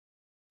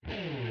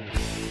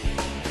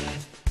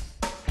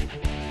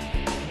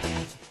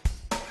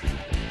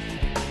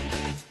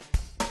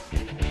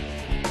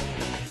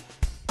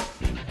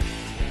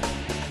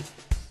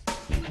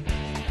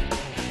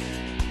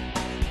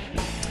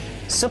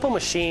Simple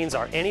machines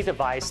are any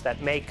device that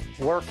make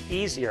work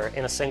easier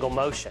in a single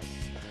motion.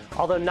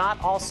 Although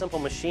not all simple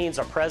machines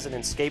are present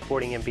in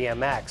skateboarding and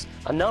BMX,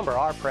 a number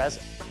are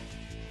present.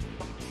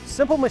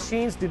 Simple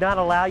machines do not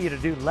allow you to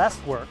do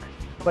less work,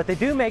 but they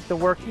do make the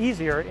work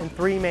easier in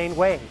three main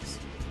ways.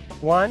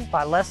 1,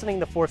 by lessening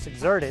the force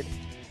exerted.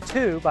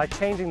 2, by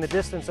changing the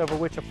distance over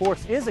which a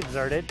force is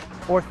exerted.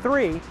 Or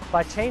 3,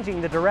 by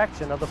changing the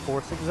direction of the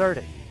force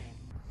exerted.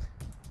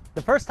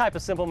 The first type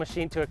of simple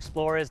machine to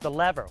explore is the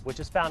lever, which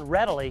is found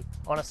readily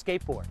on a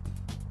skateboard.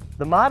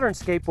 The modern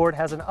skateboard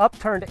has an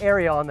upturned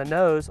area on the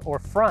nose or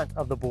front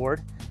of the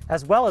board,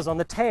 as well as on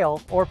the tail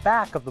or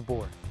back of the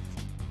board.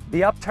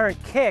 The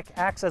upturned kick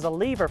acts as a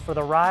lever for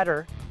the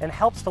rider and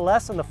helps to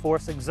lessen the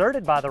force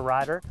exerted by the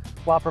rider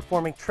while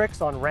performing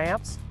tricks on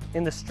ramps,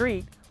 in the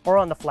street, or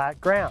on the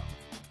flat ground.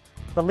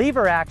 The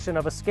lever action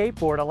of a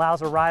skateboard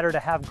allows a rider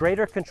to have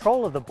greater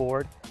control of the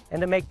board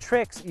and to make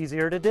tricks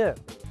easier to do.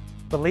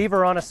 The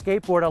lever on a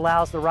skateboard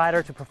allows the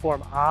rider to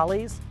perform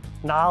ollies,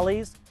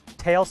 nollies,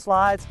 tail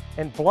slides,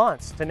 and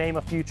blunts, to name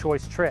a few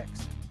choice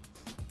tricks.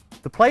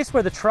 The place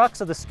where the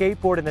trucks of the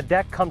skateboard and the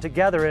deck come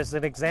together is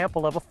an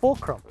example of a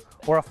fulcrum,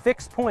 or a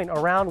fixed point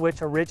around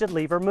which a rigid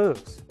lever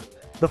moves.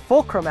 The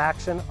fulcrum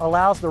action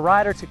allows the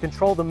rider to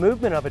control the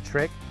movement of a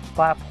trick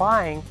by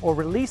applying or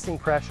releasing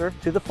pressure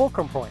to the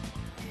fulcrum point.